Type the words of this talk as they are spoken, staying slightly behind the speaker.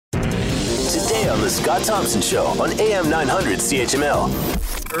Today on The Scott Thompson Show on AM 900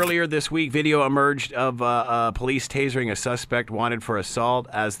 CHML. Earlier this week, video emerged of police tasering a suspect wanted for assault.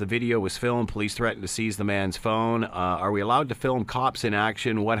 As the video was filmed, police threatened to seize the man's phone. Are we allowed to film cops in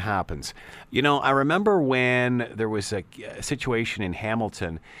action? What happens? You know, I remember when there was a situation in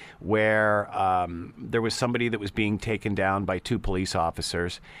Hamilton where there was somebody that was being taken down by two police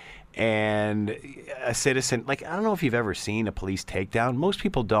officers. And a citizen, like, I don't know if you've ever seen a police takedown. Most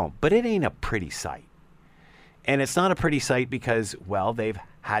people don't, but it ain't a pretty sight. And it's not a pretty sight because, well, they've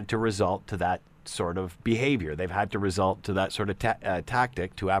had to resort to that sort of behavior. They've had to resort to that sort of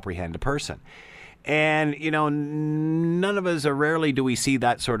tactic to apprehend a person. And, you know, none of us, or rarely do we see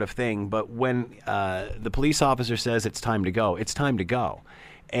that sort of thing. But when the police officer says it's time to go, it's time to go.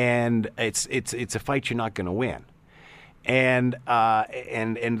 And it's a fight you're not going to win. And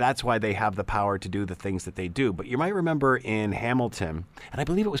that's why they have the power to do the things that they do. But you might remember in Hamilton, and I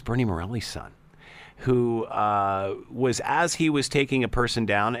believe it was Bernie Morelli's son, who was, as he was taking a person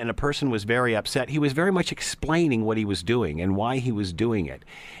down, and a person was very upset, he was very much explaining what he was doing and why he was doing it.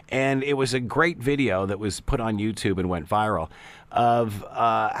 And it was a great video that was put on YouTube and went viral of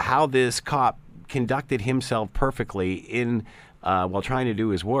how this cop conducted himself perfectly in while trying to do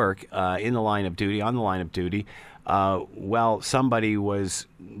his work in the line of duty, on the line of duty. Well, somebody was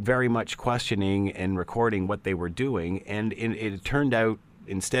very much questioning and recording what they were doing, and it turned out,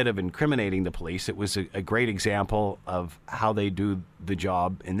 instead of incriminating the police, it was a great example of how they do the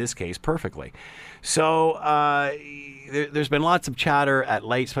job, in this case, perfectly. So there's been lots of chatter at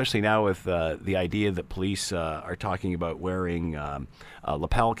late, especially now with the idea that police are talking about wearing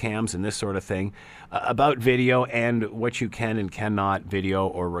lapel cams and this sort of thing, about video and what you can and cannot video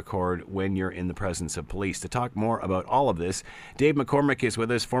or record when you're in the presence of police. To talk more about all of this, Dave McCormick is with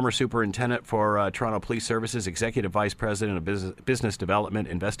us, former superintendent for Toronto Police Services, executive vice president of business development,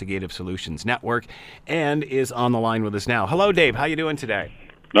 Investigative Solutions Network, and is on the line with us now. Hello, Dave. How you doing today?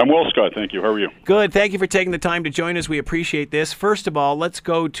 I'm well, Scott. Thank you. How are you? Good. Thank you for taking the time to join us. We appreciate this. First of all, let's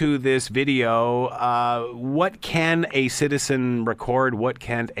go to this video. What can a citizen record? What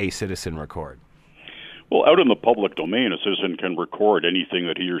can't a citizen record? Well, out in the public domain, a citizen can record anything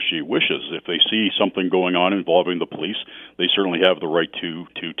that he or she wishes. If they see something going on involving the police, they certainly have the right to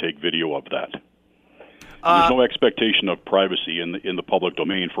take video of that. There's no expectation of privacy in the public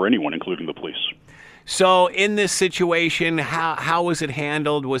domain for anyone, including the police. So in this situation, how was it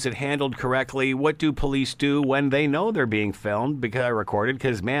handled? Was it handled correctly? What do police do when they know they're being filmed, recorded?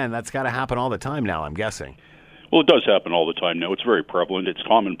 Because, man, that's got to happen all the time now, I'm guessing. Well, it does happen all the time now. It's very prevalent. It's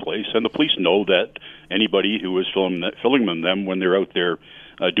commonplace. And the police know that anybody who is filming them when they're out there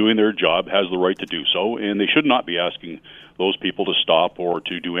doing their job has the right to do so. And they should not be asking those people to stop or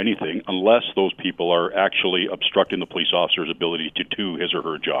to do anything unless those people are actually obstructing the police officer's ability to do his or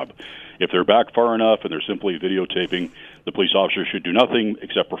her job. If they're back far enough and they're simply videotaping, the police officer should do nothing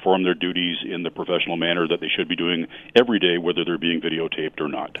except perform their duties in the professional manner that they should be doing every day, whether they're being videotaped or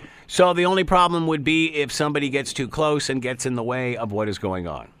not. So the only problem would be if somebody gets too close and gets in the way of what is going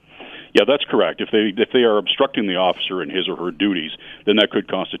on. Yeah, that's correct. If they are obstructing the officer in his or her duties, then that could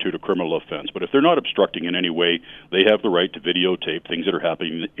constitute a criminal offense. But if they're not obstructing in any way, they have the right to videotape things that are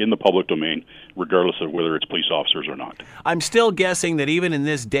happening in the public domain, regardless of whether it's police officers or not. I'm still guessing that even in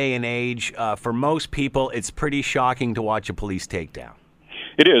this day and age, for most people, it's pretty shocking to watch a police takedown.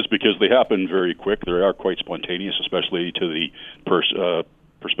 It is, because they happen very quick. They are quite spontaneous, especially to the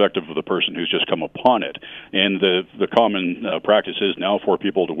perspective of the person who's just come upon it. And the common practice is now for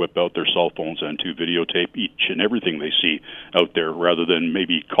people to whip out their cell phones and to videotape each and everything they see out there, rather than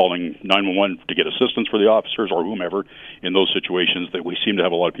maybe calling 911 to get assistance for the officers or whomever. In those situations, that we seem to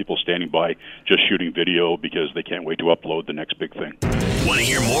have a lot of people standing by just shooting video because they can't wait to upload the next big thing. Want to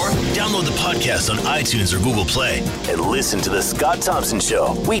hear more? Download the podcast on iTunes or Google Play and listen to The Scott Thompson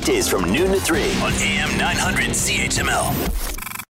Show weekdays from noon to 3 on AM 900 CHML.